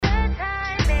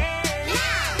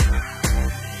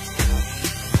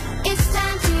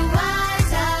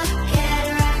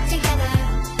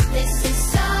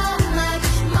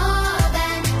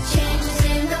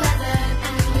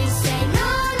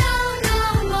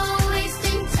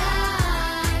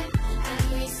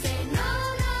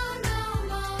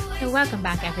welcome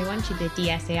back everyone to the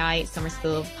DSAI Summer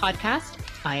School podcast.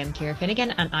 I am Ciara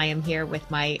Finnegan and I am here with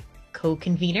my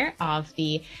co-convener of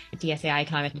the DSAI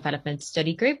Climate Development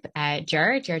Study Group,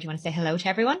 Ger. Ger, do you want to say hello to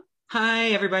everyone? Hi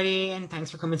everybody, and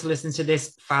thanks for coming to listen to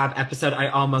this fab episode. I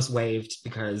almost waved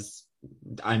because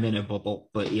I'm in a bubble,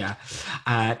 but yeah.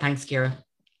 Thanks, Ciara.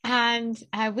 And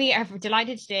we are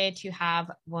delighted today to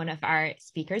have one of our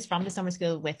speakers from the summer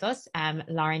school with us,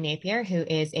 Lauren Napier, who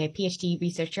is a PhD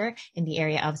researcher in the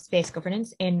area of space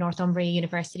governance in Northumbria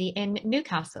University in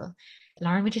Newcastle.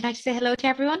 Lauren, would you like to say hello to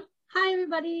everyone? Hi,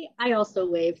 everybody. I also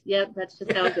waved. Yep, that's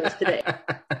just how it goes today.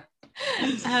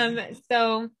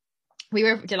 So we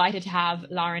were delighted to have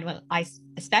Lauren. Well, I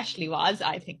especially was.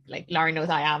 I think, like, Lauren knows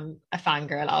I am a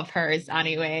fangirl of hers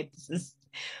anyway.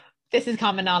 This is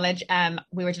common knowledge.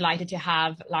 We were delighted to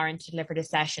have Lauren deliver a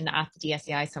session at the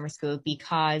DSAI Summer School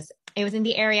because it was in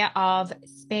the area of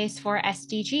space for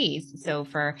SDGs. So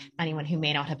for anyone who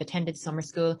may not have attended summer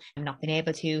school and not been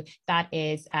able to, that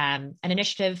is an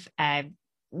initiative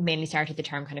mainly started, the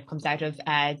term kind of comes out of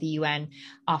the UN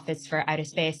Office for Outer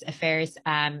Space Affairs,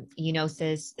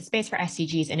 UNOSA's Space for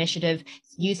SDGs initiative,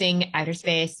 using outer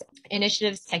space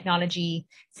initiatives, technology,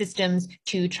 systems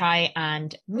to try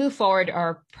and move forward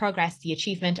or progress the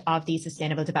achievement of these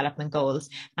sustainable development goals.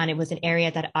 And it was an area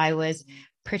that I was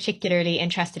particularly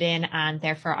interested in, and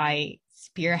therefore I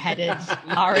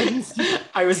spearheaded Lauren's.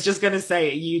 I was just going to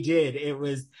say, you did.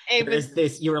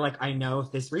 You were like, I know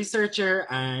of this researcher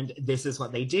and this is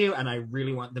what they do, and I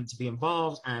really want them to be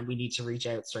involved, and we need to reach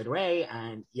out straight away.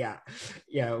 And yeah,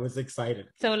 it was exciting.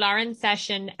 So Lauren's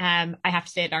session, I have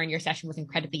to say, Lauren, your session was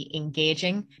incredibly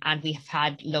engaging, and we have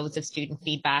had loads of student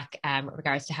feedback with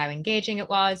regards to how engaging it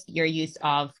was. Your use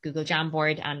of Google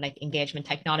Jamboard and like engagement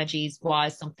technologies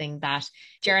was something that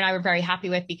Ger and I were very happy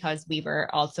with, because we were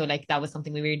also like, that was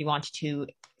something we really wanted to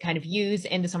kind of use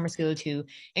in the summer school to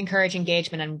encourage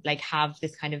engagement and like have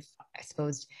this kind of, I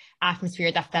suppose,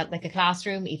 atmosphere that felt like a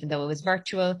classroom, even though it was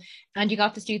virtual. And you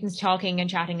got the students talking and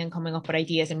chatting and coming up with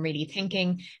ideas and really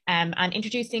thinking, and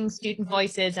introducing student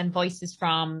voices and voices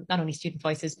from not only student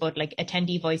voices, but like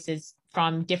attendee voices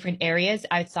from different areas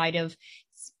outside of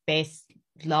space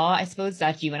law, I suppose,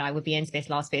 that you and I would be in, space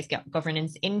law, space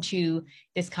governance, into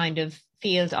this kind of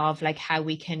field of like how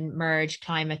we can merge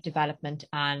climate development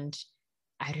and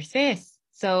outer space.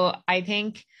 So I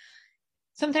think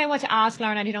something I want to ask,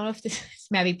 Lauren, I don't know if this is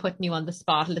maybe putting you on the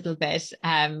spot a little bit,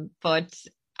 but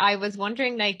I was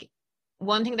wondering, like,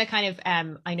 one thing that kind of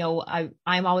I know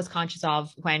I'm always conscious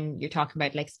of when you're talking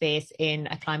about like space in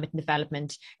a climate and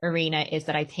development arena is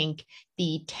that I think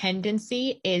the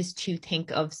tendency is to think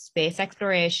of space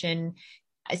exploration,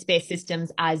 space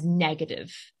systems as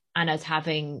negative and as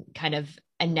having kind of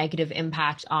a negative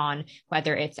impact on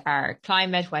whether it's our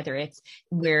climate, whether it's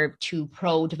we're too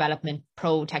pro-development,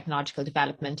 pro-technological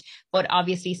development. But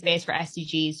obviously Space for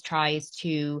SDGs tries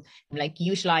to like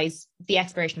utilize the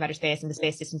exploration of outer space and the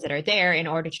space systems that are there in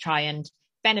order to try and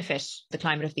benefit the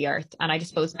climate of the Earth. And I just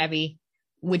suppose maybe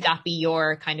would that be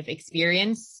your kind of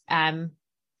experience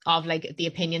of like the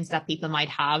opinions that people might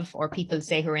have, or people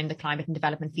say who are in the climate and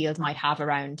development field might have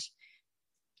around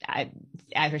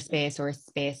outer space or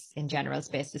space in general,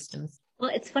 space systems? Well,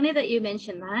 it's funny that you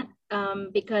mentioned that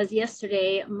because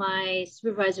yesterday my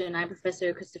supervisor and I,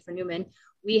 Professor Christopher Newman,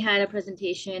 we had a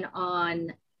presentation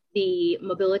on the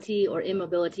mobility or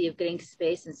immobility of getting to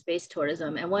space and space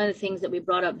tourism. And one of the things that we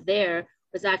brought up there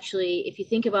was actually, if you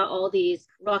think about all these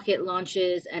rocket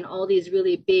launches and all these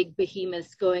really big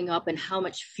behemoths going up and how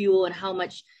much fuel and how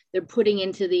much they're putting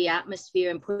into the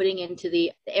atmosphere and putting into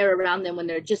the air around them when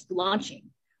they're just launching.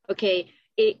 Okay,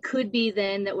 it could be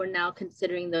then that we're now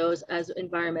considering those as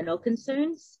environmental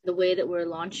concerns, the way that we're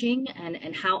launching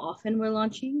and how often we're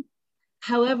launching.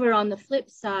 However, on the flip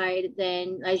side,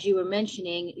 then, as you were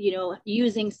mentioning,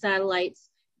 using satellites,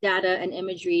 data and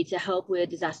imagery to help with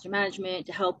disaster management,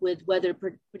 to help with weather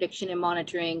prediction and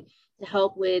monitoring, to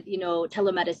help with,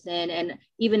 telemedicine, and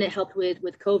even it helped with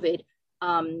COVID.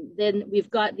 Then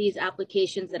we've got these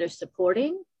applications that are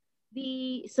supporting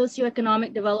the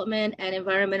socioeconomic development and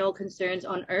environmental concerns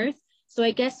on Earth. So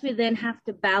I guess we then have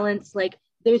to balance, like,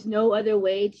 there's no other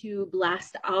way to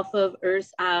blast off of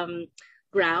Earth's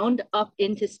ground up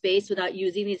into space without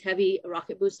using these heavy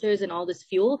rocket boosters and all this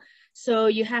fuel. So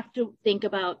you have to think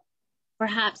about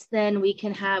perhaps then we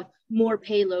can have more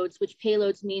payloads, which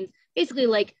payloads means basically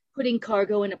like putting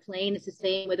cargo in a plane. It's the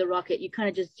same with a rocket. You kind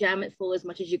of just jam it full as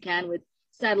much as you can with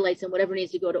satellites and whatever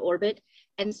needs to go to orbit.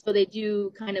 And so they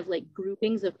do kind of like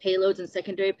groupings of payloads and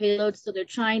secondary payloads. So they're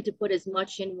trying to put as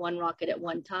much in one rocket at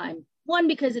one time. One,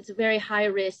 because it's a very high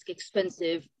risk,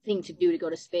 expensive thing to do to go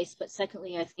to space. But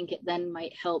secondly, I think it then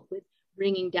might help with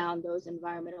bringing down those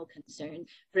environmental concerns.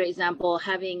 For example,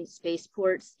 having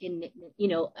spaceports in,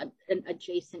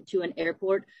 adjacent to an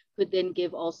airport could then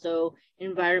give also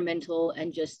environmental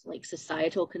and just like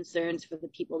societal concerns for the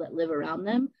people that live around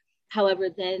them. However,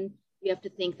 then we have to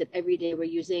think that every day we're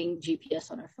using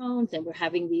GPS on our phones, and we're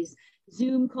having these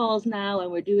Zoom calls now, and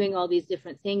we're doing all these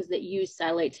different things that use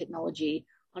satellite technology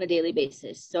on a daily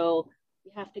basis. So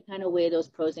we have to kind of weigh those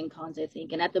pros and cons, I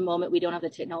think. And at the moment, we don't have the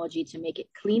technology to make it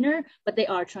cleaner, but they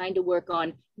are trying to work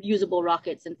on reusable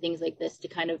rockets and things like this to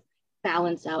kind of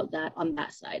balance out that on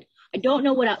that side. I don't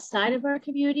know what outside of our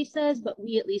community says, but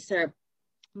we at least are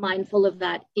mindful of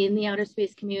that in the outer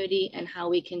space community, and how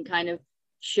we can kind of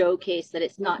showcase that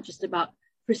it's not just about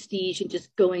prestige and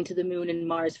just going to the moon and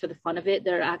Mars for the fun of it.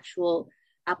 There are actual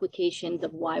applications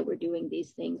of why we're doing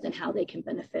these things and how they can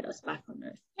benefit us back on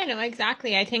Earth. Yeah, no,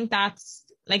 exactly. I think that's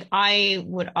like, I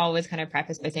would always kind of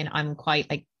preface by saying I'm quite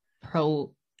like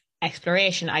pro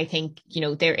exploration. I think,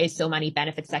 there is so many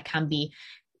benefits that can be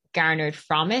garnered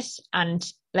from it. And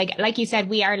like you said,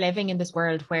 we are living in this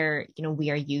world where, we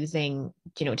are using,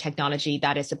 technology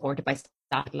that is supported by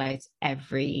satellites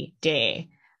every day.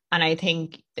 And I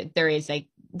think that there is like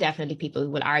definitely people who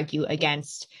will argue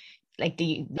against like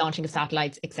the launching of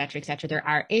satellites, et cetera, et cetera. There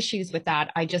are issues with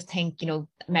that. I just think,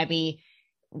 maybe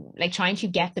like trying to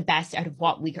get the best out of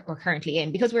what we're currently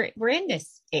in, because we're in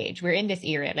this age, we're in this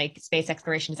era. Like space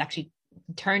exploration is actually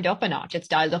turned up a notch. It's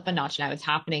dialed up a notch now. It's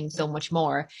happening so much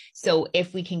more. So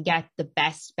if we can get the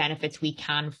best benefits we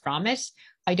can from it,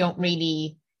 I don't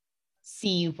really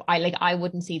see, I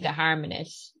wouldn't see the harm in it.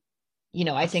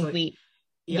 I think we,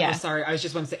 yeah. Oh, sorry. I was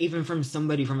just want to say, even from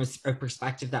somebody from a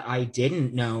perspective that I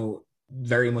didn't know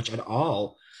very much at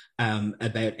all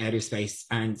about outer space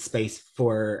and space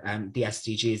for the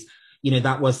SDGs,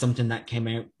 that was something that came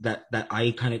out that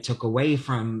I kind of took away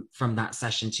from that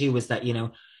session too, was that,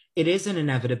 it is an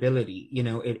inevitability,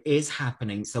 it is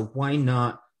happening. So why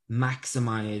not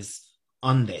maximize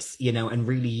on this, and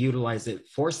really utilize it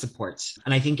for support?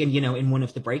 And I think in one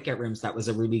of the breakout rooms, that was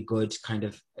a really good kind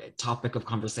of topic of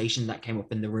conversation that came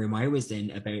up in the room I was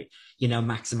in about,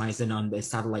 maximizing on the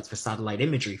satellites for satellite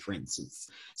imagery, for instance.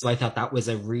 So I thought that was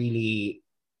a really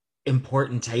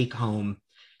important take home,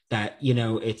 that,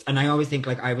 it's, and I always think,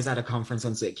 like, I was at a conference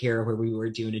once with Ciara where we were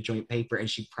doing a joint paper, and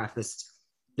she prefaced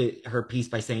her piece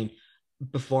by saying,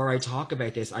 before I talk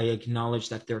about this, I acknowledge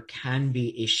that there can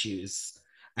be issues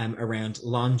around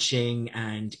launching,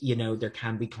 and there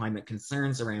can be climate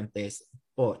concerns around this,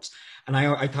 but, and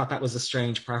I thought that was a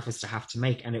strange preface to have to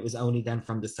make. And it was only then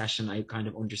from the session I kind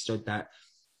of understood that,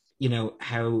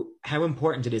 how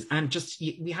important it is. And just,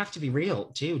 we have to be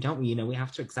real too, don't we? We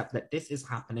have to accept that this is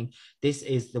happening, this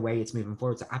is the way it's moving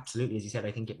forward. So absolutely, as you said,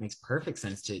 I think it makes perfect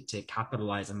sense to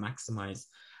capitalize and maximize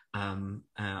on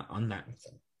that.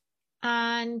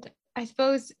 And I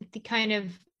suppose the kind of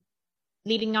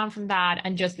leading on from that,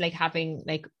 and just like having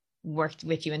like worked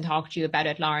with you and talked to you about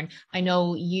it, Lauren, I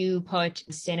know you put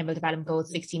Sustainable Development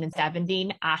Goals 16 and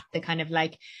 17 at the kind of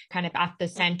at the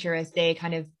center, as they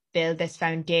kind of build this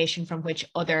foundation from which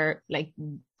other, like,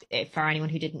 for anyone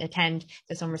who didn't attend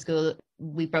the summer school,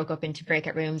 we broke up into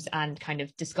breakout rooms and kind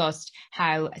of discussed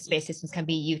how space systems can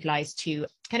be utilized to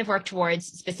kind of work towards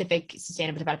specific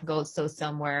sustainable development goals. So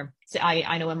some were, so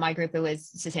I know in my group it was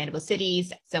sustainable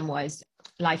cities, some was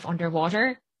life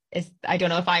underwater. I don't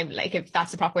know if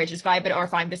that's the proper way to describe it, or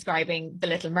if I'm describing The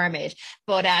Little Mermaid,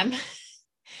 but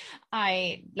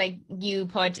I, like, you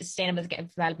put Sustainable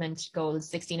Development Goals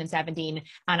 16 and 17,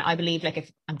 and I believe, like,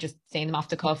 if I'm just saying them off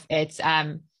the cuff, it's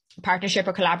partnership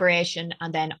or collaboration,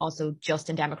 and then also just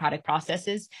and democratic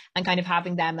processes, and kind of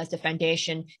having them as the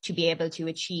foundation to be able to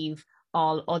achieve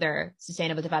all other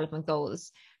Sustainable Development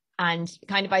Goals. And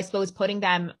kind of, I suppose, putting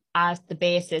them as the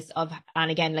basis of,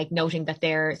 and again, like, noting that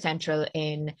they're central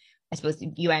in, I suppose,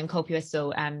 UN COPUOS,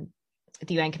 so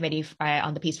the UN Committee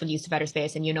on the Peaceful Use of Outer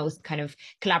Space, and, kind of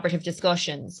collaborative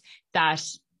discussions, that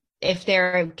if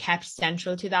they're kept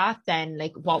central to that, then,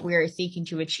 like, what we're seeking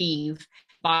to achieve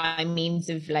by means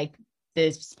of, like, the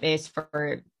space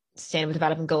for Sustainable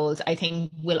Development Goals, I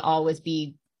think will always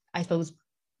be, I suppose,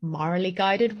 morally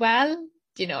guided well,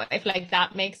 if, like,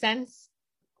 that makes sense.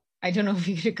 I don't know if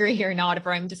you'd agree or not, if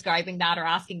I'm describing that or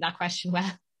asking that question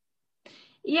well.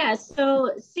 Yeah,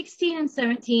 so 16 and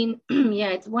 17, yeah,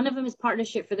 it's one of them is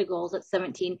partnership for the goals at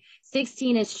 17.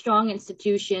 16 is strong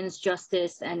institutions,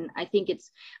 justice, and I think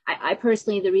I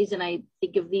personally, the reason I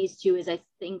think of these two is I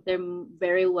think they're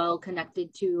very well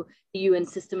connected to the UN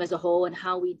system as a whole and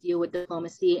how we deal with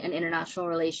diplomacy and international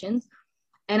relations.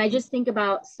 And I just think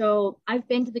about, so I've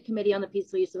been to the Committee on the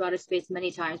Peaceful Use of Outer Space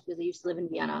many times because I used to live in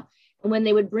Vienna. And when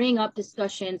they would bring up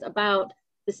discussions about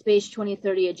the the Space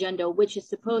 2030 agenda, which is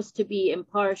supposed to be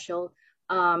impartial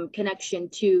connection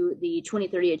to the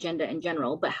 2030 agenda in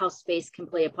general, but how space can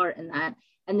play a part in that.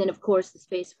 And then, of course, the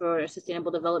Space for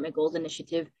Sustainable Development Goals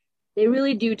Initiative. They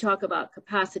really do talk about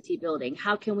capacity building.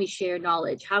 How can we share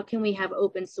knowledge? How can we have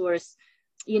open source,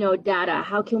 data?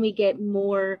 How can we get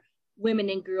more women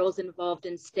and girls involved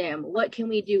in STEM? What can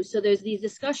we do? So there's these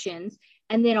discussions.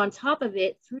 And then on top of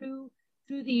it, through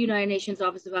the United Nations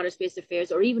Office of Outer Space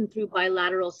Affairs, or even through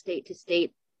bilateral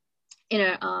state-to-state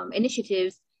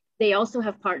initiatives, they also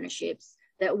have partnerships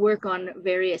that work on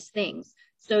various things.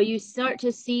 So you start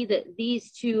to see that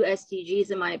these two SDGs,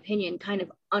 in my opinion, kind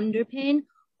of underpin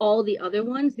all the other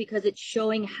ones, because it's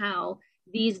showing how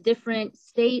these different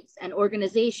states and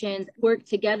organizations work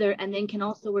together, and then can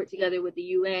also work together with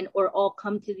the UN, or all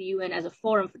come to the UN as a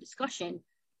forum for discussion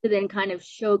to then kind of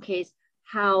showcase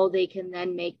how they can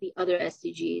then make the other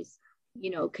SDGs,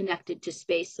 connected to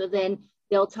space. So then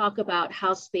they'll talk about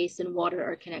how space and water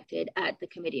are connected at the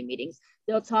committee meetings.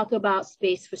 They'll talk about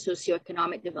space for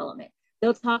socioeconomic development.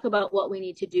 They'll talk about what we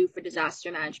need to do for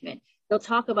disaster management. They'll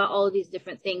talk about all of these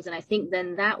different things. And I think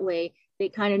then that way they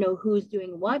kind of know who's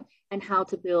doing what and how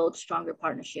to build stronger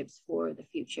partnerships for the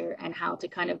future and how to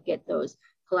kind of get those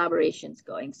collaborations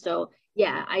going. So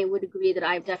yeah, I would agree that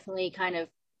I've definitely kind of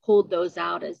pulled those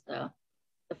out as the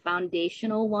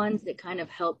foundational ones that kind of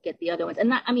help get the other ones.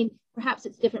 And that, I mean, perhaps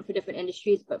it's different for different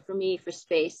industries, but for me, for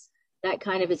space, that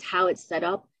kind of is how it's set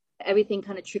up. Everything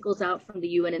kind of trickles out from the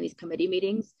UN in these committee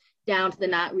meetings down to the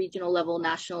not regional level,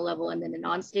 national level, and then the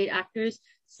non-state actors.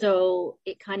 So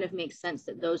it kind of makes sense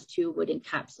that those two would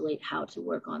encapsulate how to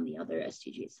work on the other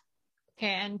SDGs.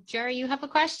 Okay, and Ger, you have a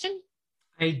question?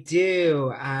 I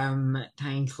do.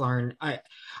 Thanks, Lauren.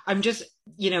 I'm just,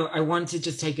 I want to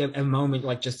just take a moment,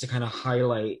 like, just to kind of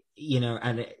highlight,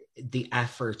 and the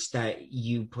effort that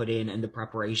you put in and the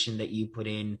preparation that you put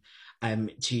in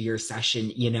to your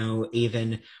session,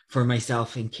 even for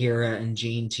myself and Ciara and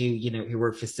Jean too, who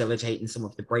were facilitating some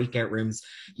of the breakout rooms,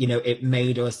 it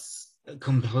made us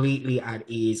completely at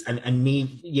ease. And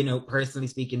me, personally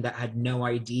speaking, that had no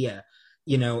idea,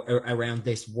 around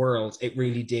this world, it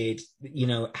really did,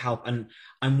 help. And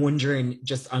I'm wondering,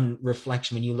 just on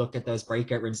reflection, when you look at those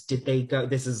breakout rooms, did they go,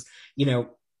 this is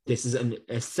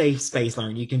a safe space,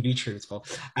 Lauren, you can be truthful.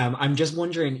 I'm just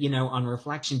wondering, on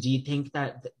reflection, do you think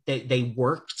that they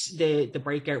worked, the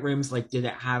breakout rooms? Like, did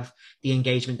it have the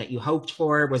engagement that you hoped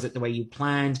for? Was it the way you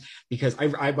planned? Because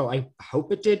I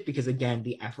hope it did, because again,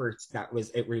 the efforts,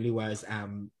 it really was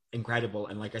incredible.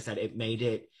 And like I said, it made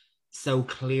it so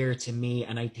clear to me.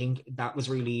 And I think that was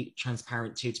really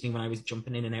transparent too to me when I was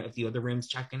jumping in and out of the other rooms,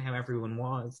 checking how everyone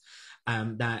was,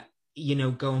 that,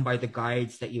 going by the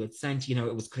guides that you had sent,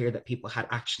 it was clear that people had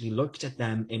actually looked at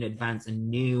them in advance and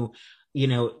knew,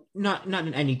 not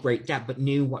in any great depth, but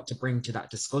knew what to bring to that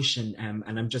discussion.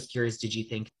 And I'm just curious, did you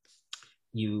think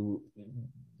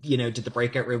did the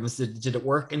breakout rooms, did it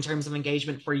work in terms of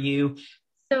engagement for you?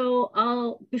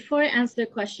 So before I answer the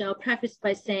question, I'll preface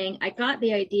by saying I got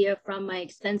the idea from my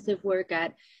extensive work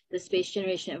at the Space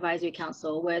Generation Advisory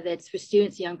Council, where it's for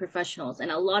students, young professionals. And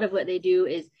a lot of what they do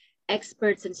is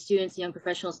experts and students, young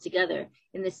professionals together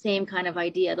in the same kind of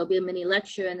idea. There'll be a mini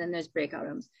lecture and then there's breakout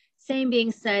rooms. Same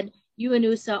being said,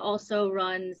 UNUSA also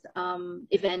runs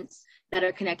events that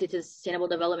are connected to Sustainable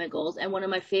Development Goals. And one of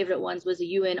my favorite ones was a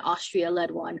UN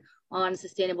Austria-led one on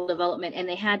sustainable development. And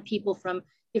they had people from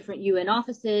different UN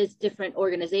offices, different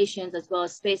organizations, as well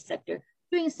as space sector,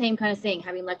 doing the same kind of thing,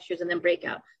 having lectures and then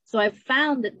breakout. So I've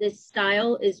found that this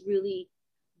style is really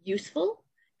useful,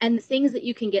 and the things that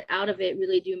you can get out of it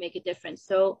really do make a difference.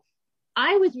 So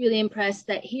I was really impressed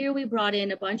that here we brought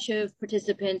in a bunch of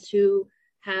participants who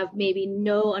have maybe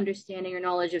no understanding or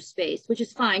knowledge of space, which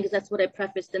is fine, because that's what I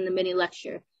prefaced in the mini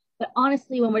lecture. But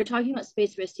honestly, when we're talking about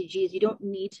space for SDGs, you don't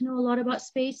need to know a lot about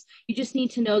space. You just need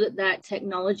to know that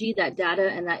technology, that data,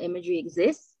 and that imagery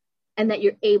exists, and that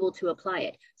you're able to apply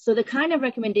it. So the kind of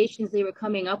recommendations they were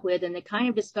coming up with and the kind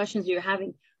of discussions you're having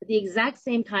are the exact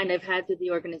same kind I've had through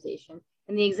the organization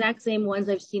and the exact same ones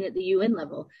I've seen at the UN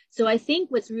level. So I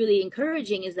think what's really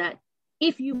encouraging is that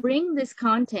if you bring this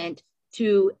content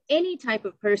to any type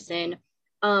of person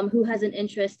who has an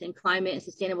interest in climate and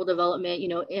sustainable development,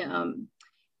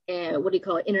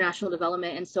 international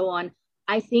development and so on,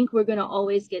 I think we're going to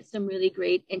always get some really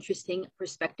great, interesting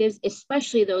perspectives,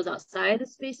 especially those outside the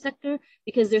space sector,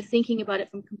 because they're thinking about it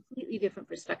from completely different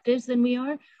perspectives than we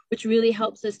are, which really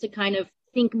helps us to kind of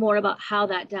think more about how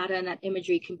that data and that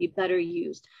imagery can be better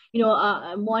used.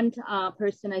 One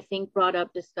person I think brought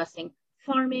up discussing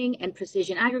farming and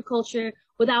precision agriculture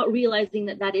without realizing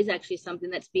that that is actually something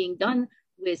that's being done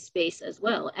with space as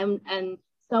well. And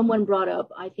someone brought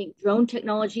up, I think, drone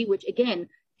technology, which again,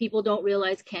 people don't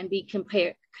realize can be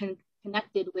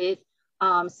connected with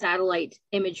satellite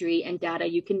imagery and data.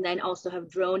 You can then also have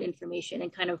drone information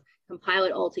and kind of compile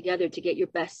it all together to get your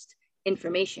best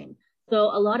information. So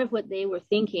a lot of what they were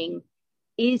thinking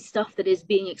is stuff that is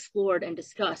being explored and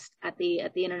discussed at the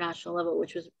international level,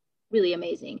 which was really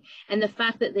amazing. And the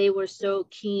fact that they were so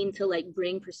keen to like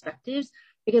bring perspectives,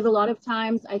 because a lot of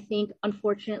times I think,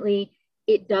 unfortunately,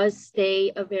 it does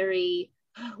stay a very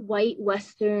white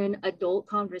Western adult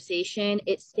conversation.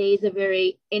 It stays a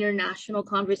very international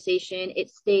conversation. It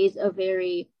stays a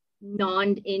very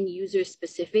non-end user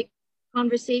specific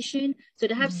conversation. So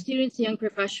to have students, young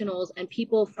professionals, and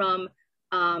people from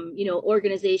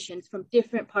organizations from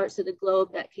different parts of the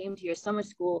globe that came to your summer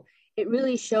school, it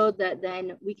really showed that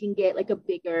then we can get like a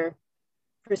bigger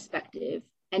perspective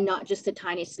and not just a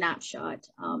tiny snapshot,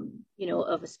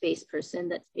 of a space person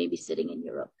that's maybe sitting in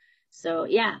Europe. So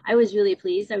yeah, I was really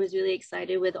pleased. I was really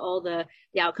excited with all the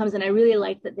outcomes. And I really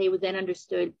liked that they then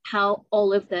understood how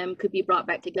all of them could be brought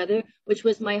back together, which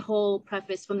was my whole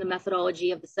preface from the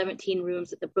methodology of the 17 rooms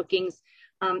that the Brookings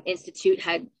Institute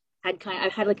had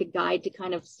I've had like a guide to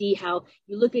kind of see how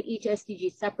you look at each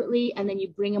SDG separately and then you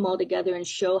bring them all together and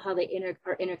show how they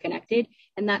are interconnected.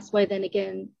 And that's why then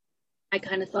again, I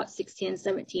kind of thought 16 and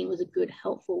 17 was a good,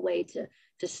 helpful way to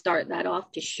start that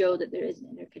off, to show that there is an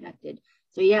interconnected.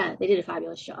 So yeah, they did a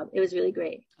fabulous job. It was really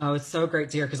great. Oh, it's so great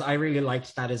to hear, because I really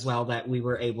liked that as well, that we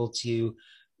were able to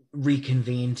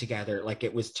reconvene together. Like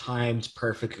it was timed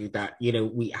perfectly that,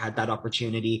 we had that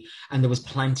opportunity, and there was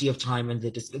plenty of time in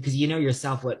because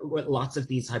yourself with lots of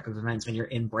these type of events, when you're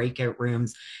in breakout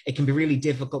rooms, it can be really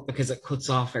difficult because it cuts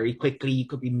off very quickly. You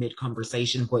could be mid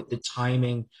conversation, but the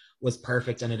timing was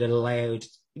perfect and it allowed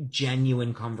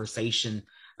genuine conversation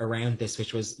around this,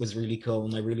 which was really cool.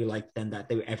 And I really liked then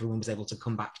that everyone was able to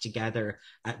come back together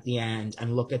at the end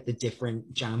and look at the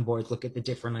different Jamboards, look at the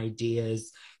different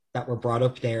ideas that were brought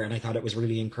up there. And I thought it was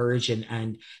really encouraging.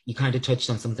 And you kind of touched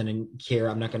on something, and Ciara,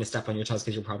 I'm not going to step on your toes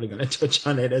because you're probably going to touch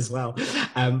on it as well.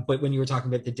 But when you were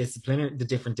talking about the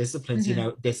different disciplines,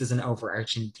 this is an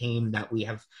overarching theme that we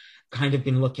have kind of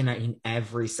been looking at in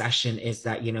every session, is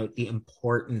that, the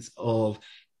importance of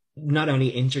not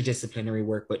only interdisciplinary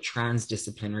work, but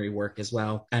transdisciplinary work as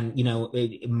well. And,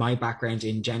 in my background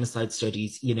in genocide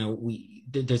studies,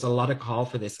 there's a lot of call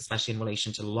for this, especially in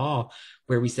relation to law,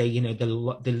 where we say, the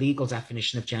legal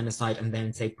definition of genocide and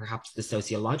then say perhaps the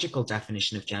sociological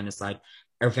definition of genocide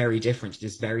are very different.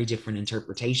 There's very different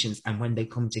interpretations. And when they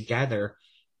come together,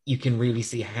 you can really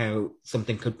see how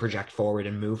something could project forward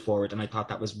and move forward. And I thought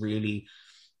that was really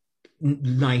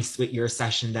nice with your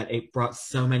session, that it brought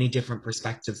so many different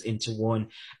perspectives into one,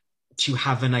 to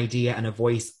have an idea and a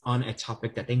voice on a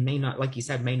topic that they may not, like you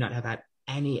said, may not have had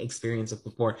any experience of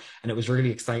before. And it was really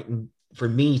exciting for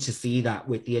me to see that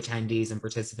with the attendees and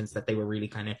participants, that they were really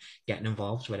kind of getting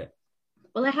involved with it.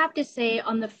 Well, I have to say,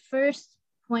 on the first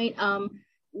point,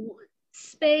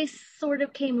 space sort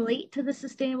of came late to the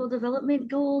Sustainable Development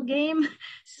Goal game.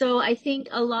 So I think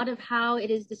a lot of how it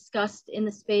is discussed in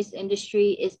the space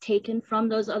industry is taken from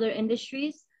those other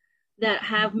industries that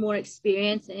have more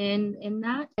experience in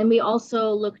that. And we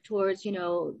also look towards,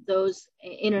 those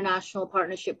international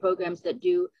partnership programs that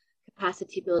do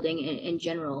capacity building in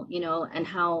general,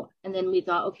 and then we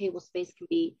thought, okay, well, space can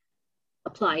be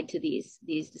applied to these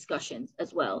discussions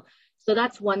as well. So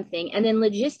that's one thing. And then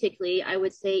logistically, I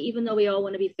would say, even though we all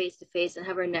want to be face-to-face and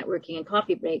have our networking and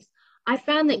coffee breaks, I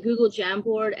found that Google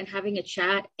Jamboard and having a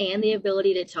chat and the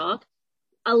ability to talk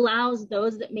allows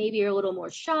those that maybe are a little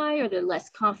more shy or they're less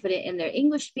confident in their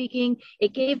English speaking,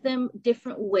 it gave them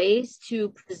different ways to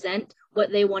present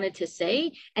what they wanted to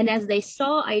say. And as they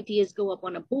saw ideas go up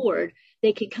on a board,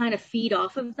 they could kind of feed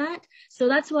off of that. So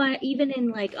that's why even in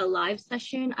like a live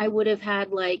session, I would have had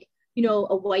like, a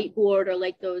whiteboard or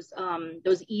like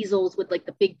those easels with like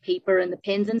the big paper and the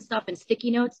pins and stuff and sticky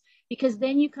notes, because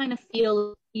then you kind of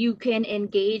feel you can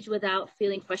engage without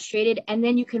feeling frustrated. And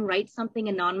then you can write something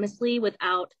anonymously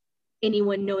without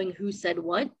anyone knowing who said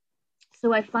what.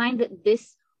 So I find that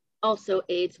this also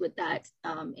aids with that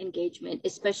engagement,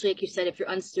 especially like you said, if you're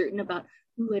uncertain about,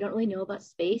 I don't really know about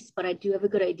space, but I do have a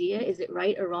good idea. Is it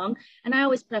right or wrong? And I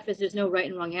always preface, there's no right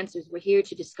and wrong answers. We're here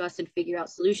to discuss and figure out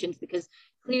solutions, because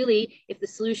clearly if the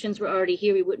solutions were already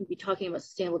here, we wouldn't be talking about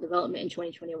sustainable development in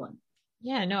 2021.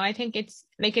 Yeah, no, I think it's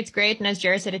great. And as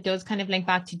Ger said, it does kind of link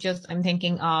back to I'm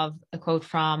thinking of a quote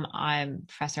from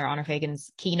Professor Honor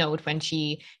Fagan's keynote, when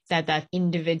she said that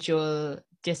individual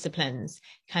disciplines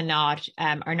are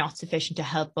not sufficient to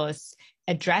help us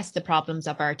address the problems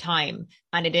of our time.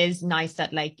 And it is nice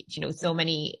that, like, you know, so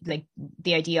many, like,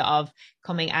 the idea of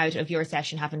coming out of your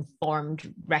session having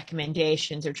formed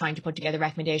recommendations or trying to put together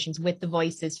recommendations with the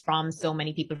voices from so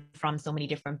many people from so many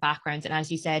different backgrounds. And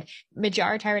as you said,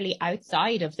 majoritarily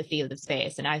outside of the field of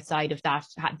space and outside of that,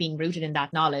 being rooted in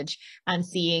that knowledge, and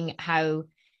seeing how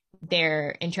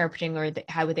they're interpreting, or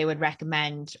how they would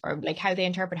recommend, or like how they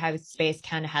interpret how space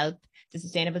can help the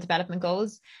sustainable development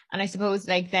goals. And I suppose,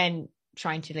 like, then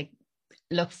trying to, like,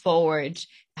 look forward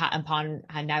upon,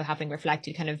 and now having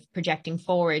reflected, kind of projecting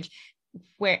forward,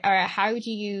 where, or how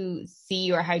do you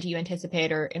see, or how do you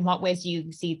anticipate, or in what ways do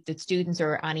you see that students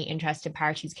or any interested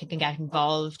parties can get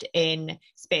involved in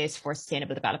space for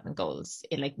sustainable development goals,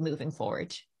 in, like, moving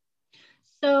forward?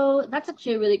 So that's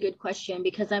actually a really good question,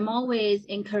 because I'm always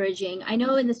encouraging, I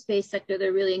know in the space sector,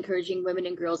 they're really encouraging women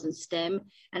and girls in STEM.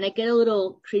 And I get a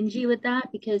little cringy with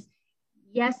that, because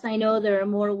yes, I know there are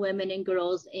more women and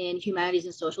girls in humanities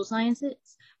and social sciences,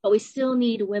 but we still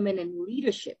need women in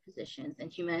leadership positions in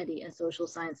humanity and social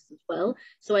sciences as well.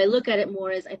 So I look at it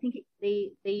more as, I think they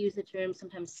use the term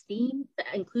sometimes STEAM,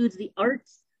 that includes the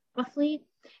arts roughly.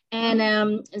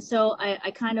 And so I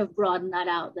kind of broaden that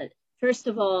out, that first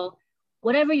of all,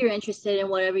 whatever you're interested in,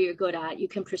 whatever you're good at, you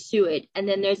can pursue it. And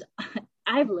then there's,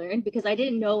 I've learned, because I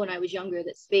didn't know when I was younger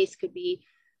that space could be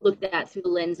looked at through the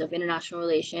lens of international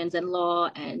relations and law.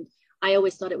 And I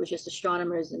always thought it was just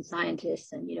astronomers and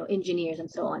scientists and, you know, engineers and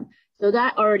so on. So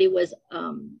that already was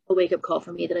a wake-up call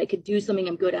for me, that I could do something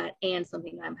I'm good at and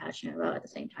something that I'm passionate about at the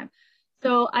same time.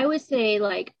 So I would say,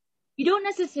 like, you don't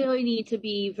necessarily need to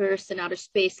be versed in outer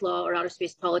space law or outer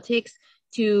space politics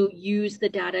to use the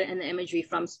data and the imagery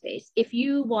from space. If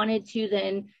you wanted to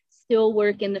then still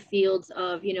work in the fields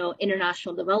of, you know,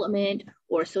 international development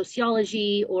or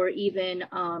sociology, or even,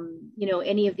 you know,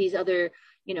 any of these other,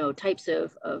 you know, types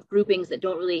of groupings that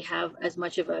don't really have as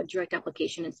much of a direct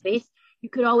application in space, you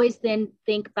could always then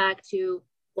think back to,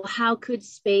 well, how could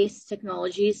space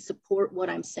technologies support what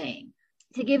I'm saying?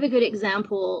 To give a good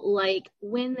example, like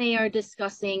when they are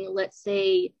discussing, let's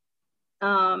say,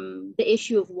 the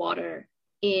issue of water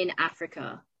in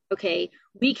Africa, okay,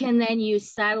 we can then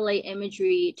use satellite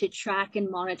imagery to track and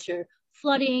monitor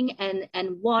flooding and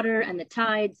water and the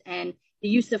tides and the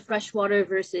use of fresh water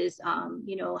versus,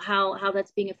 you know, how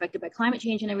that's being affected by climate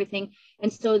change and everything.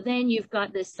 And so then you've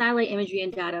got this satellite imagery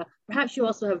and data. Perhaps you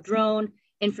also have drone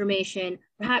information.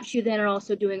 Perhaps you then are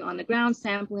also doing on the ground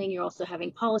sampling. You're also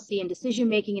having policy and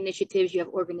decision-making initiatives. You have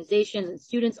organizations and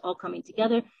students all coming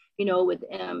together, you know, with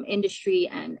industry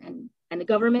and the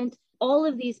government. All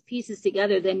of these pieces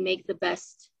together then make the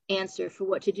best answer for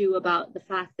what to do about the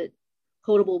fact that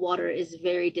potable water is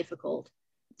very difficult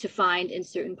to find in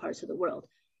certain parts of the world.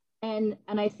 And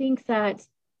I think that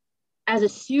as a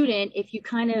student, if you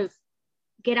kind of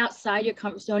get outside your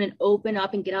comfort zone and open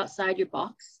up and get outside your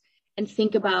box and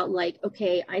think about, like,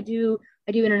 okay, I do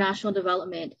international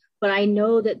development, but I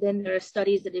know that then there are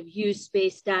studies that have used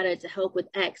space data to help with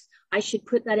X. I should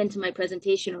put that into my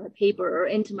presentation or a paper or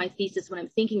into my thesis when I'm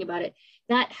thinking about it.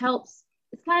 That helps.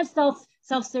 It's kind of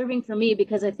self-serving for me,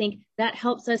 because I think that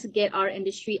helps us get our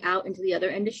industry out into the other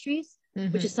industries,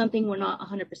 which is something we're not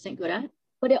 100% good at.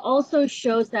 But it also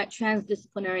shows that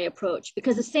transdisciplinary approach,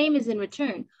 because the same is in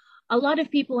return. A lot of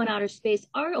people in outer space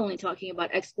are only talking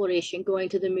about exploration, going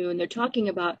to the moon. They're talking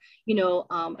about, you know,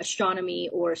 astronomy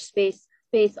or space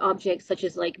objects such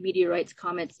as like meteorites,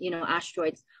 comets, you know,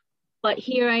 asteroids. But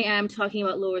here I am talking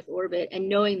about low Earth orbit, and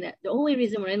knowing that the only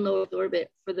reason we're in low Earth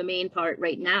orbit for the main part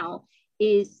right now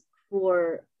is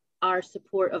for our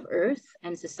support of Earth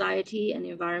and society and the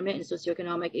environment and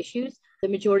socioeconomic issues. The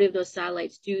majority of those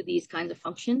satellites do these kinds of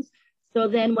functions. So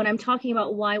then when I'm talking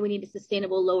about why we need a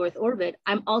sustainable low Earth orbit,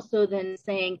 I'm also then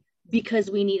saying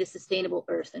because we need a sustainable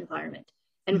Earth environment,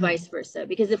 and vice versa.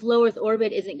 Because if low Earth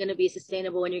orbit isn't going to be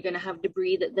sustainable and you're going to have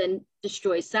debris that then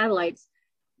destroys satellites,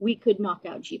 we could knock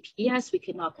out GPS, we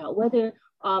could knock out weather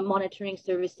monitoring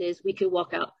services, we could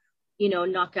knock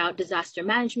out disaster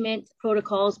management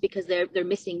protocols because they're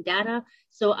missing data.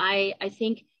 So I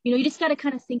think, you just got to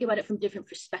kind of think about it from different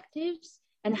perspectives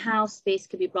and how space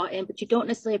could be brought in, but you don't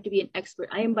necessarily have to be an expert.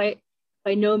 I am by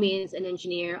no means an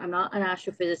engineer. I'm not an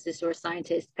astrophysicist or a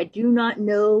scientist. I do not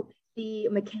know the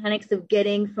mechanics of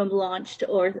getting from launch to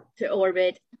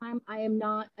orbit. I am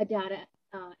not a data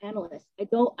analyst.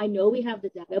 I know we have the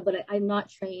data, but I'm not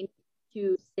trained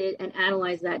to sit and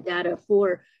analyze that data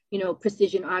for,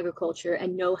 precision agriculture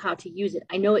and know how to use it.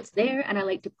 I know it's there, and I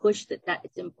like to push that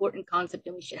it's an important concept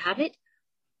and we should have it.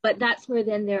 But that's where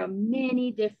then there are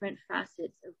many different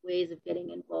facets of ways of getting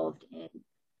involved in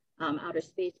outer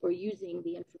space or using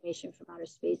the information from outer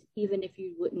space, even if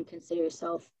you wouldn't consider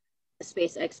yourself a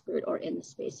space expert or in the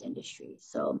space industry.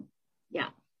 So yeah,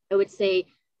 I would say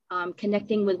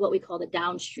connecting with what we call the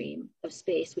downstream of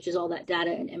space, which is all that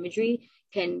data and imagery,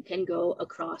 can go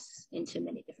across into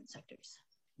many different sectors.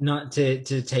 Not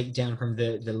to take down from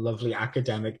the lovely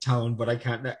academic tone, but I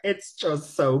can't, it's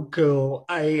just so cool.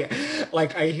 I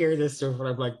hear this stuff and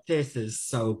I'm like, this is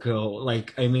so cool.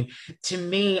 Like, I mean, to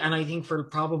me, and I think for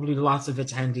probably lots of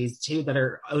attendees too that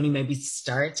are only maybe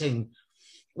starting,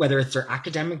 whether it's their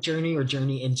academic journey or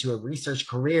journey into a research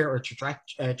career or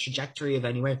trajectory of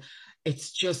any way,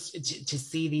 it's just to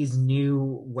see these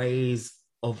new ways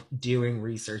of doing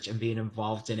research and being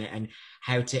involved in it and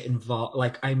how to involve,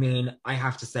 like, I mean, I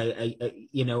have to say,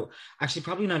 you know, actually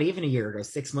probably not even a year ago,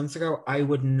 6 months ago, I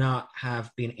would not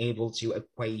have been able to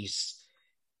equate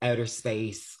outer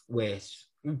space with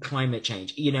climate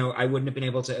change. You know, I wouldn't have been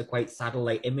able to equate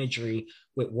satellite imagery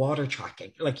with water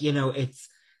tracking. Like, you know, it's,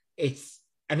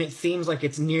 and it seems like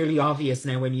it's nearly obvious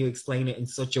now when you explain it in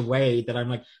such a way that I'm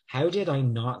like, how did I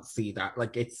not see that?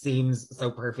 Like, it seems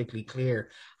so perfectly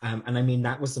clear. And I mean,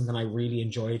 that was something I really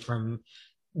enjoyed from,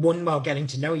 one, while getting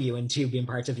to know you, and two, being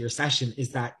part of your session,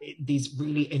 is that these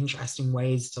really interesting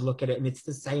ways to look at it. And it's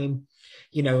the same,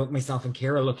 you know, myself and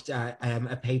Ciara looked at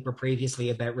a paper previously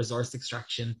about resource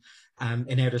extraction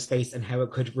in outer space and how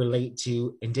it could relate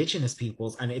to Indigenous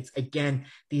peoples. And it's, again,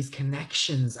 these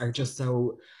connections are just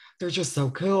so, they're just so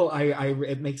cool.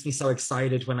 It makes me so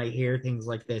excited when I hear things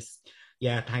like this.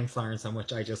 Yeah, thanks, Lauren, so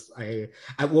much. I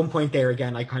at one point there,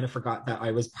 again, I kind of forgot that I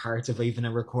was part of even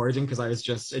a recording because I was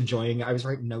just enjoying it. I was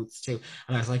writing notes too,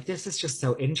 and I was like, this is just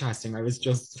so interesting. I was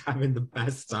just having the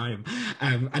best time.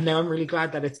 And now I'm really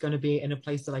glad that it's going to be in a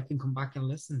place that I can come back and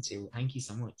listen to. Thank you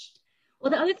so much.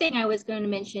 Well, the other thing I was going to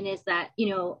mention is that, you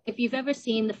know, if you've ever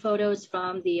seen the photos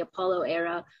from the Apollo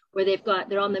era where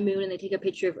they're on the moon and they take a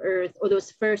picture of Earth, or those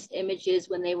first images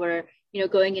when they were, you know,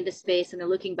 going into space and they're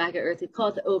looking back at Earth, we call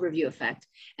it the overview effect.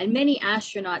 And many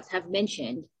astronauts have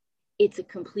mentioned it's a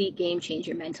complete game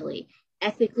changer mentally.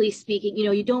 Ethically speaking, you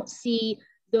know, you don't see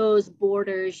those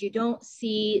borders, you don't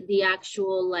see the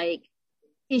actual like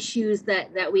issues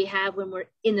that we have when we're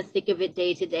in the thick of it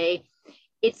day to day.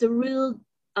 It's a real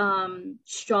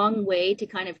strong way to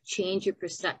kind of change your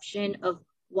perception of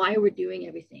why we're doing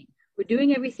everything. We're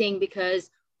doing everything because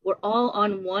we're all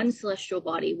on one celestial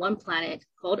body, one planet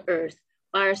called Earth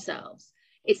by ourselves.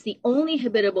 It's the only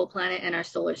habitable planet in our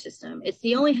solar system. It's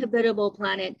the only habitable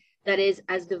planet that is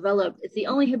as developed. It's the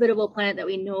only habitable planet that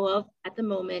we know of at the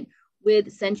moment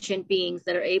with sentient beings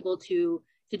that are able to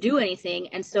do anything.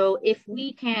 And so if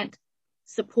we can't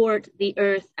support the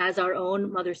Earth as our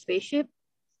own mother spaceship,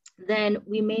 then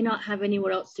we may not have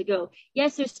anywhere else to go.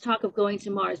 Yes, there's talk of going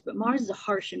to Mars, but Mars is a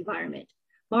harsh environment.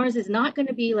 Mars is not going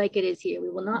to be like it is here.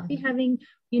 We will not be having,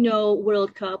 you know,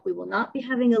 World Cup. We will not be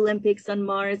having Olympics on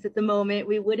Mars at the moment.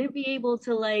 We wouldn't be able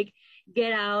to like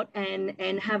get out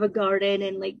and have a garden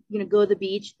and like, you know, go to the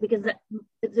beach because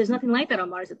there's nothing like that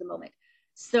on Mars at the moment.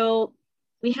 So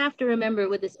we have to remember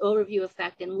with this overview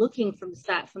effect and looking from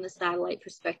the satellite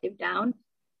perspective down,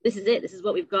 this is it. This is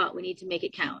what we've got. We need to make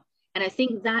it count. And I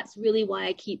think that's really why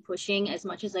I keep pushing as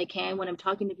much as I can when I'm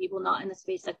talking to people not in the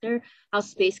space sector, how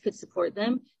space could support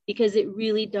them, because it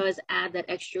really does add that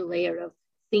extra layer of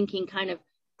thinking kind of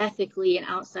ethically and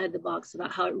outside the box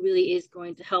about how it really is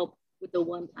going to help with the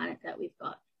one planet that we've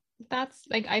got. That's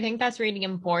like, I think that's really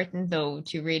important though,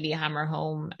 to really hammer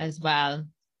home as well,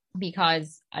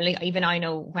 because like, even I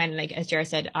know when, like, as Ger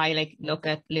said, I like look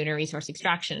at lunar resource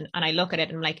extraction and I look at it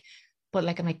and I'm like, but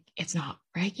like, I'm like, it's not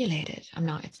regulated.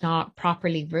 It's not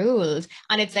properly ruled.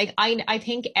 And it's like, I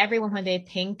think everyone,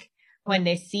 when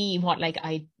they see what like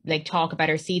I like talk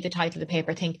about or see the title of the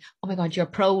paper, think, oh my God, you're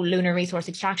pro lunar resource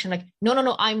extraction. Like,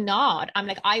 no, I'm not. I'm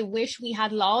like, I wish we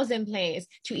had laws in place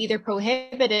to either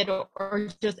prohibit it or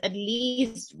just at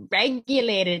least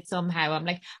regulate it somehow. I'm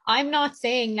like, I'm not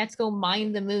saying let's go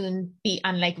mine the moon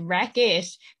and like wreck it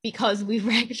because we've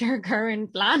wrecked our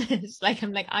current planet. Like,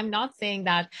 I'm not saying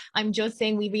that. I'm just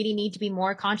saying we really need to be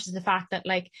more conscious of the fact that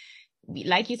like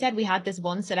you said, we had this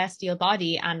one celestial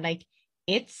body and like,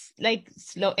 it's like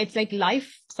slow, it's like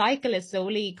life cycle is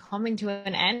slowly coming to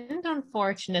an end,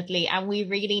 unfortunately, and we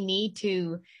really need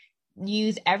to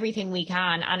use everything we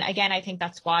can. And again, I think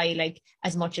that's why, like,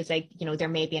 as much as like, you know, there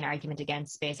may be an argument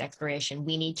against space exploration,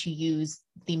 we need to use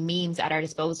the means at our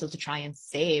disposal to try and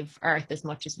save Earth as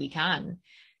much as we can.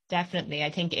 Definitely, I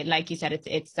think it, like you said,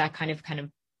 it's that kind of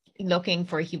looking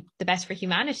for the best for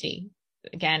humanity,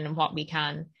 again, what we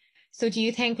can. So do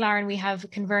you think, Lauren, we have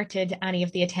converted any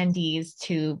of the attendees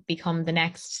to become the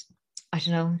next, I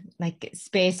don't know, like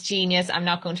space genius? I'm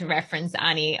not going to reference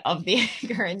any of the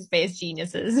current space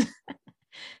geniuses.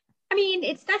 I mean,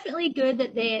 it's definitely good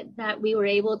that we were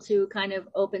able to kind of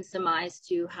open some eyes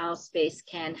to how space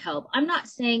can help. I'm not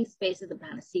saying space is a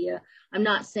panacea. I'm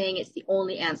not saying it's the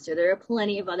only answer. There are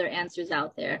plenty of other answers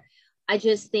out there. I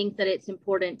just think that it's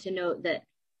important to note that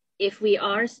if we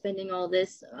are spending all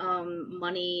this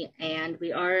money and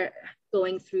we are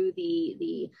going through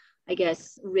the I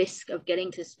guess risk of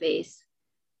getting to space,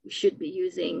 we should be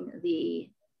using the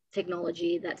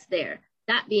technology that's there.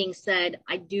 That being said,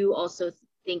 I do also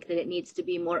think that it needs to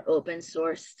be more open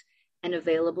sourced and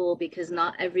available, because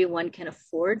not everyone can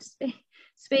afford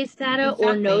space data exactly,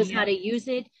 or knows how to use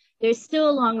it. There's still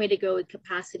a long way to go with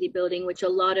capacity building, which a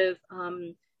lot of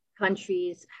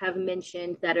countries have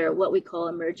mentioned that are what we call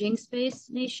emerging space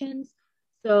nations.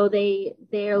 So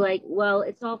they're like, well,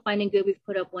 it's all fine and good. We've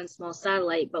put up one small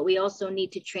satellite, but we also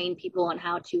need to train people on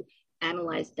how to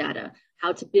analyze data,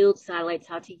 how to build satellites,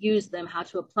 how to use them, how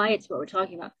to apply it to what we're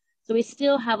talking about. So we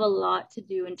still have a lot to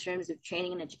do in terms of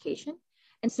training and education.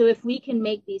 And so if we can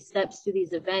make these steps through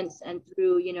these events and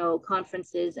through,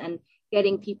 conferences and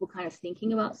getting people kind of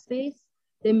thinking about space,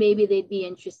 then maybe they'd be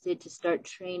interested to start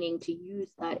training to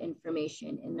use that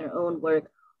information in their own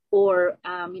work. Or,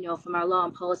 from our law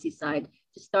and policy side,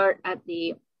 to start at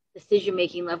the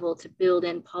decision-making level to build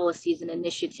in policies and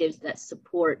initiatives that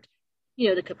support,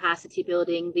 the capacity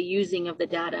building, the using of the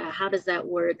data. How does that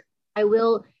work? I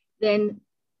will then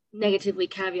negatively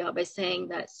caveat by saying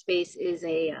that space is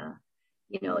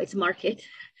it's market.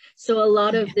 So a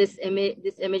lot of this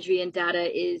imagery and data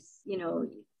is,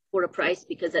 for a price,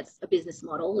 because that's a business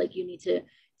model. Like, you need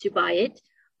to buy it.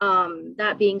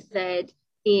 That being said,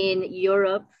 in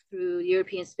Europe, through the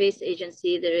European Space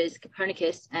Agency, there is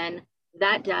Copernicus, and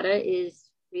that data is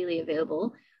really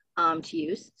available to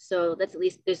use. So that's, at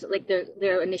least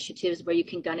there are initiatives where you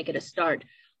can kind of get a start.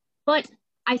 But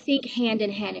I think hand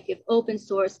in hand, if you have open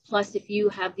source, plus if you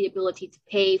have the ability to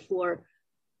pay for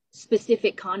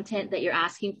specific content that you're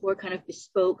asking for, kind of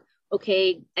bespoke,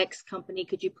 okay, X company,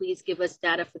 could you please give us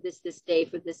data for this day,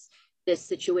 for this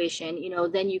situation,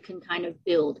 then you can kind of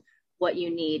build what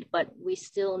you need. But we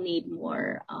still need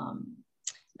more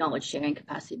knowledge sharing,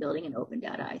 capacity building, and open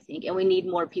data, I think. And we need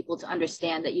more people to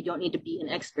understand that you don't need to be an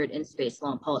expert in space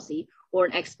law and policy or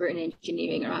an expert in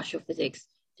engineering or astrophysics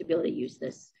to be able to use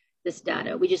this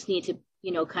data. We just need to,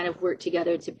 kind of work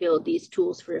together to build these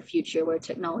tools for a future where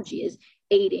technology is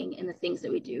aiding in the things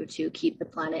that we do to keep the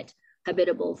planet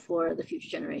habitable for the future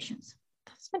generations.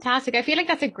 That's fantastic. I feel like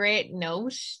that's a great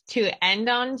note to end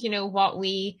on,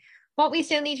 what we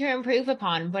still need to improve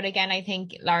upon. But again, I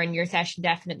think, Lauren, your session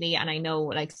definitely, and I know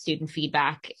like student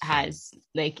feedback has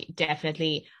like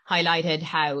definitely highlighted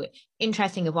how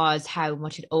interesting it was, how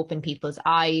much it opened people's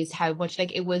eyes, how much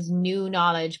like it was new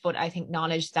knowledge, but I think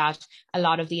knowledge that a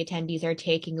lot of the attendees are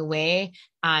taking away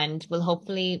and will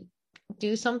hopefully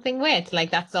do something with.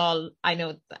 Like, that's all I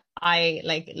know. I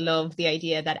love the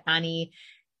idea that any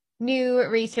new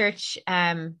research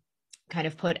kind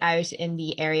of put out in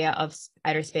the area of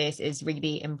outer space is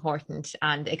really important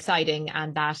and exciting,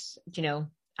 and that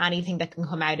anything that can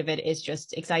come out of it is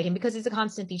just exciting because it's a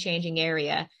constantly changing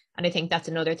area. And I think that's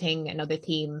another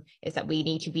theme is that we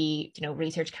need to be,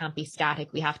 research can't be static.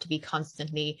 We have to be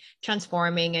constantly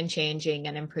transforming and changing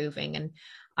and improving. And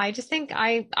I just think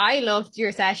I loved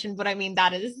your session, but I mean,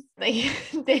 that is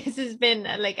like, this has been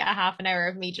like a half an hour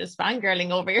of me just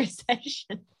fangirling over your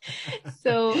session.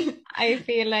 So I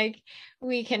feel like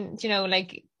we can,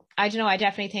 I don't know, I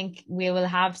definitely think we will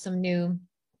have some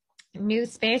new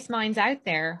space minds out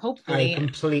there, hopefully. I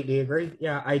completely agree.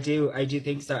 Yeah, I do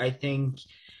think so. I think,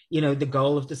 the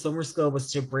goal of the summer school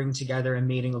was to bring together a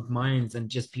meeting of minds and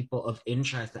just people of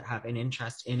interest that have an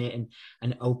interest in it,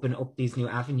 and open up these new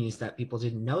avenues that people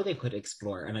didn't know they could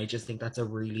explore. And I just think that's a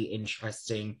really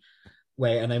interesting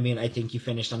way. And I mean, I think you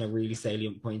finished on a really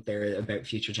salient point there about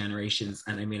future generations.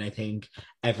 And I mean, I think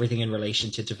everything in relation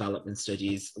to development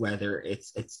studies, whether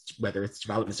it's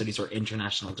development studies or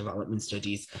international development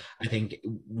studies, I think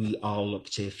we all look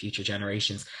to future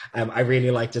generations. I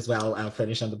really liked as well, I'll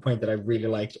finish on the point that I really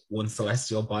liked One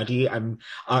Celestial Body. I'm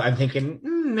thinking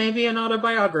maybe an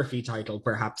autobiography title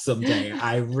perhaps someday.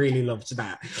 I really loved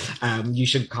that. You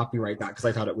should copyright that because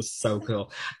I thought it was so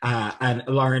cool. And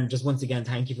Lauren, just once again,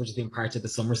 thank you for just being part of the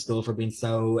summer school, for being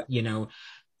so,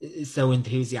 so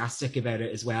enthusiastic about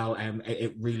it as well.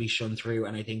 It really shone through,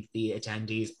 and I think the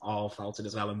attendees all felt it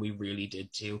as well, and we really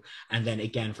did too. And then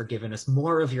again, for giving us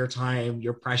more of your time,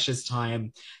 your precious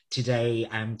time today,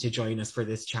 to join us for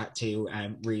this chat too.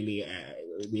 Really,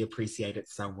 we appreciate it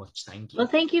so much. Thank you. Well,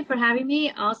 thank you for having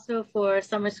me, also for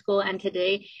summer school and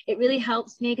today. It really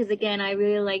helps me because, again, I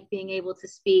really like being able to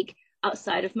speak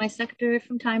outside of my sector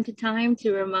from time to time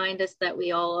to remind us that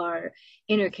we all are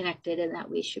interconnected and that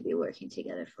we should be working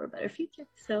together for a better future.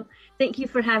 So thank you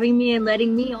for having me and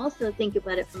letting me also think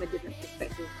about it from a different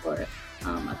perspective for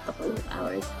a couple of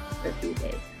hours or a few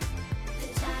days.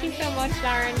 Thank you so much,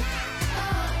 Lauren.